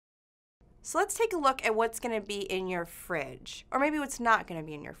So let's take a look at what's going to be in your fridge, or maybe what's not going to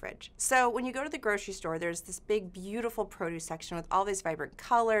be in your fridge. So when you go to the grocery store, there's this big, beautiful produce section with all these vibrant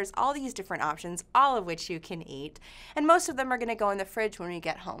colors, all these different options, all of which you can eat. And most of them are going to go in the fridge when you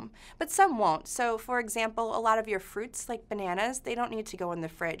get home, but some won't. So for example, a lot of your fruits like bananas, they don't need to go in the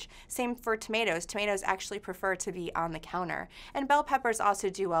fridge. Same for tomatoes. Tomatoes actually prefer to be on the counter. And bell peppers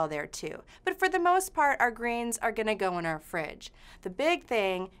also do well there too. But for the most part, our greens are going to go in our fridge. The big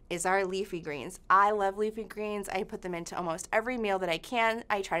thing is our leafy greens. I love leafy greens. I put them into almost every meal that I can.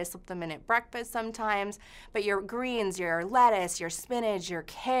 I try to slip them in at breakfast sometimes, but your greens, your lettuce, your spinach, your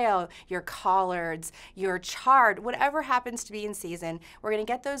kale, your collards, your chard, whatever happens to be in season, we're going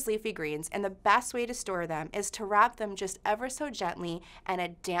to get those leafy greens, and the best way to store them is to wrap them just ever so gently in a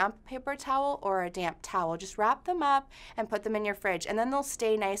damp paper towel or a damp towel. Just wrap them up and put them in your fridge, and then they'll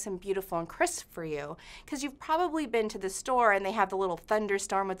stay nice and beautiful and crisp for you, because you've probably been to the store and they have the little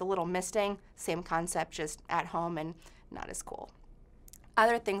thunderstorm with the little misting. Same concept, just at home and not as cool.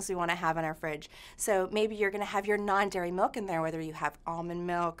 Other things we want to have in our fridge. So maybe you're going to have your non-dairy milk in there, whether you have almond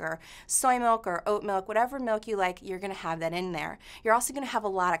milk or soy milk or oat milk, whatever milk you like, you're going to have that in there. You're also going to have a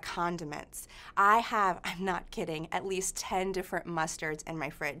lot of condiments. I'm not kidding, at least 10 different mustards in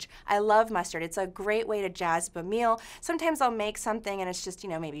my fridge. I love mustard. It's a great way to jazz up a meal. Sometimes I'll make something and it's just,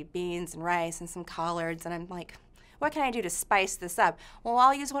 maybe beans and rice and some collards, and I'm like, what can I do to spice this up? Well,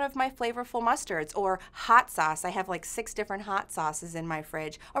 I'll use one of my flavorful mustards, or hot sauce. I have like 6 different hot sauces in my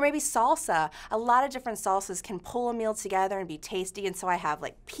fridge. Or maybe salsa. A lot of different salsas can pull a meal together and be tasty, and so I have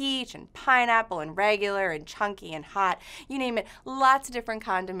like peach and pineapple and regular and chunky and hot. You name it, lots of different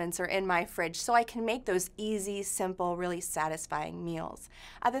condiments are in my fridge, so I can make those easy, simple, really satisfying meals.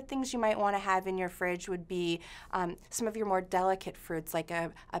 Other things you might want to have in your fridge would be some of your more delicate fruits, like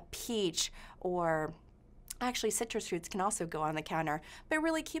a peach, or actually, citrus fruits can also go on the counter, but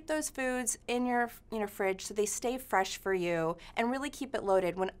really keep those foods in your fridge so they stay fresh for you, and really keep it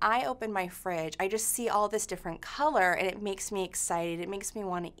loaded. When I open my fridge, I just see all this different color, and it makes me excited. It makes me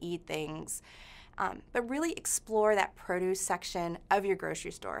want to eat things. But really explore that produce section of your grocery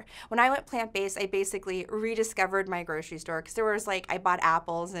store. When I went plant-based, I basically rediscovered my grocery store, because there was I bought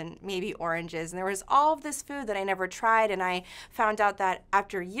apples and maybe oranges, and there was all of this food that I never tried, and I found out that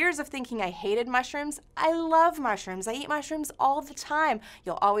after years of thinking I hated mushrooms, I love mushrooms. I eat mushrooms all the time.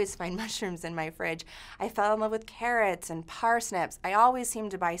 You'll always find mushrooms in my fridge. I fell in love with carrots and parsnips. I always seem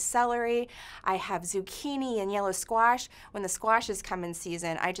to buy celery. I have zucchini and yellow squash. When the squashes come in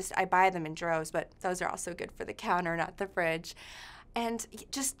season, I buy them in droves, but those are also good for the counter, not the fridge. And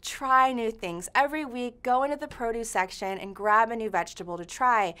just try new things. Every week, go into the produce section and grab a new vegetable to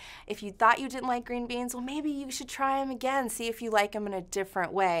try. If you thought you didn't like green beans, well, maybe you should try them again. See if you like them in a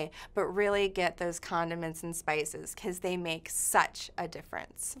different way. But really get those condiments and spices, because they make such a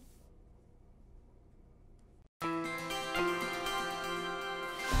difference.